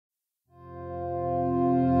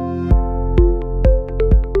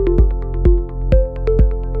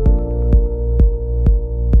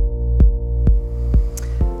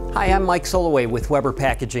Hi, I'm Mike Soloway with Weber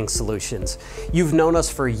Packaging Solutions. You've known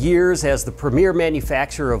us for years as the premier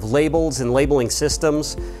manufacturer of labels and labeling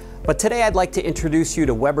systems, but today I'd like to introduce you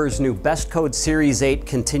to Weber's new BestCode Series 8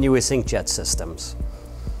 continuous inkjet systems.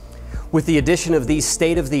 With the addition of these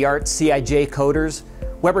state-of-the-art CIJ coders,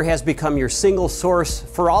 Weber has become your single source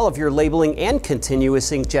for all of your labeling and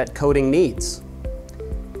continuous inkjet coding needs.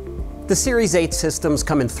 The Series 8 systems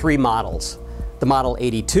come in three models: the Model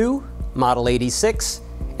 82, Model 86,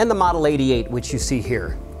 and the Model 88, which you see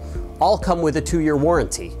here. All come with a 2-year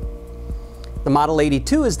warranty. The Model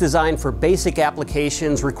 82 is designed for basic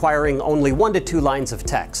applications requiring only 1 to 2 lines of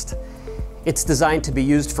text. It's designed to be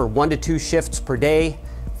used for 1 to 2 shifts per day,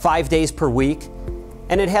 5 days per week,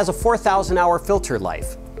 and it has a 4,000-hour filter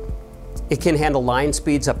life. It can handle line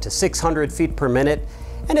speeds up to 600 feet per minute,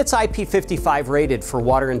 and it's IP55 rated for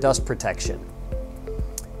water and dust protection.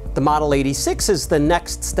 The Model 86 is the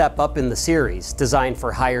next step up in the series, designed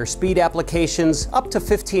for higher speed applications up to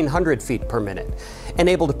 1,500 feet per minute, and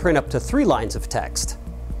able to print up to 3 lines of text.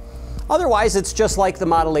 Otherwise, it's just like the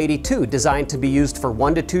Model 82, designed to be used for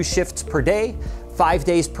 1 to 2 shifts per day, 5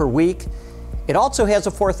 days per week. It also has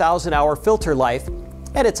a 4,000-hour filter life,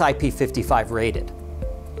 and it's IP55 rated.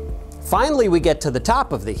 Finally, we get to the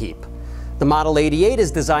top of the heap. The Model 88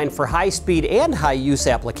 is designed for high-speed and high-use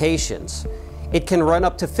applications. It can run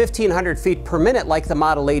up to 1,500 feet per minute like the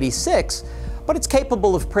Model 86, but it's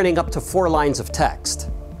capable of printing up to 4 lines of text.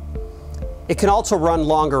 It can also run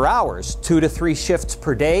longer hours, 2 to 3 shifts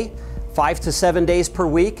per day, 5 to 7 days per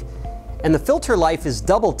week, and the filter life is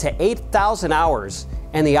doubled to 8,000 hours,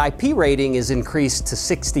 and the IP rating is increased to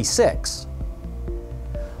 66.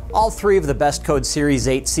 All three of the BestCode Series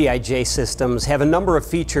 8 CIJ systems have a number of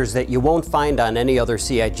features that you won't find on any other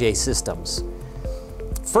CIJ systems.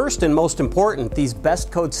 First and most important, these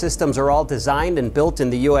BestCode systems are all designed and built in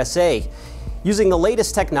the USA, using the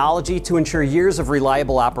latest technology to ensure years of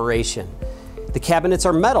reliable operation. The cabinets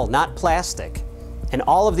are metal, not plastic, and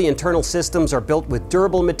all of the internal systems are built with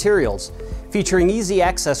durable materials, featuring easy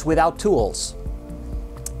access without tools.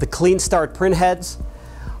 The Clean Start print heads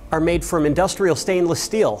are made from industrial stainless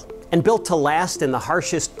steel and built to last in the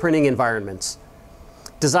harshest printing environments.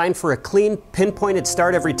 Designed for a clean, pinpointed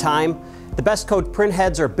start every time, the BestCode print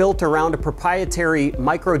heads are built around a proprietary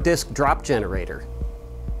micro-disc drop generator.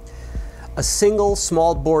 A single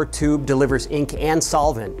small bore tube delivers ink and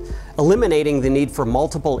solvent, eliminating the need for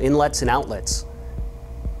multiple inlets and outlets.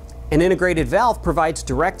 An integrated valve provides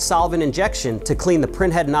direct solvent injection to clean the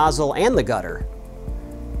printhead nozzle and the gutter.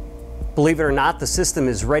 Believe it or not, the system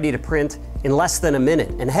is ready to print in less than a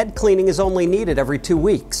minute, and head cleaning is only needed every 2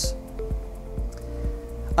 weeks.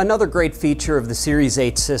 Another great feature of the Series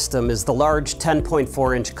 8 system is the large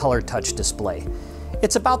 10.4-inch color touch display.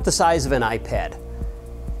 It's about the size of an iPad.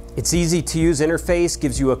 Its easy-to-use interface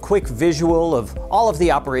gives you a quick visual of all of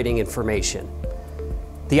the operating information.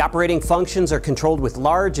 The operating functions are controlled with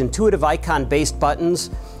large, intuitive icon-based buttons,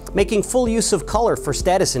 making full use of color for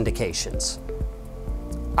status indications.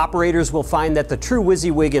 Operators will find that the true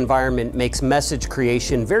WYSIWYG environment makes message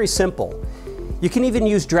creation very simple. You can even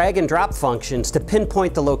use drag and drop functions to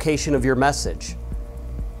pinpoint the location of your message.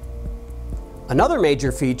 Another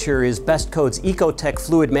major feature is BestCode's Ecotec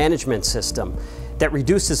fluid management system that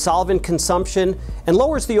reduces solvent consumption and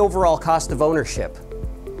lowers the overall cost of ownership.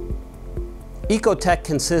 Ecotec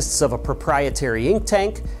consists of a proprietary ink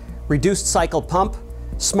tank, reduced cycle pump,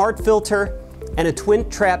 smart filter, and a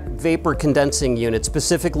twin-trap vapor condensing unit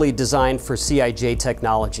specifically designed for CIJ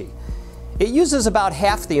technology. It uses about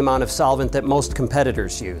half the amount of solvent that most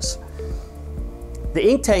competitors use. The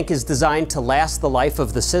ink tank is designed to last the life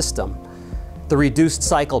of the system. The reduced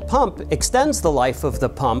cycle pump extends the life of the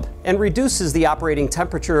pump and reduces the operating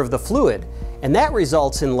temperature of the fluid, and that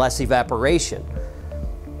results in less evaporation.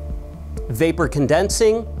 Vapor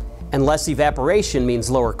condensing and less evaporation means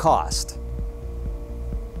lower cost.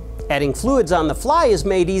 Adding fluids on the fly is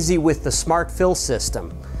made easy with the Smart Fill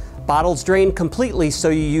system. Bottles drain completely so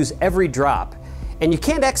you use every drop, and you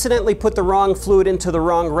can't accidentally put the wrong fluid into the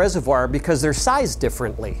wrong reservoir because they're sized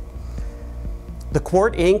differently. The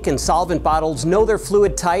quart ink and solvent bottles know their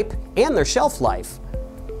fluid type and their shelf life.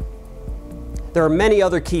 There are many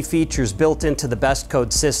other key features built into the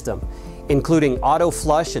BestCode system, including auto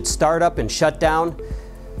flush at startup and shutdown,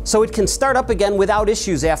 so it can start up again without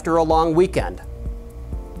issues after a long weekend.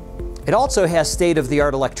 It also has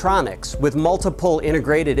state-of-the-art electronics with multiple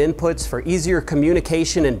integrated inputs for easier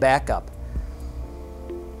communication and backup.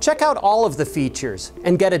 Check out all of the features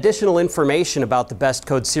and get additional information about the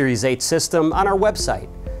BestCode Series 8 system on our website.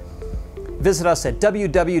 Visit us at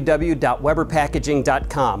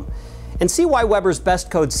www.weberpackaging.com and see why Weber's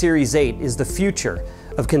BestCode Series 8 is the future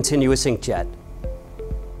of continuous inkjet.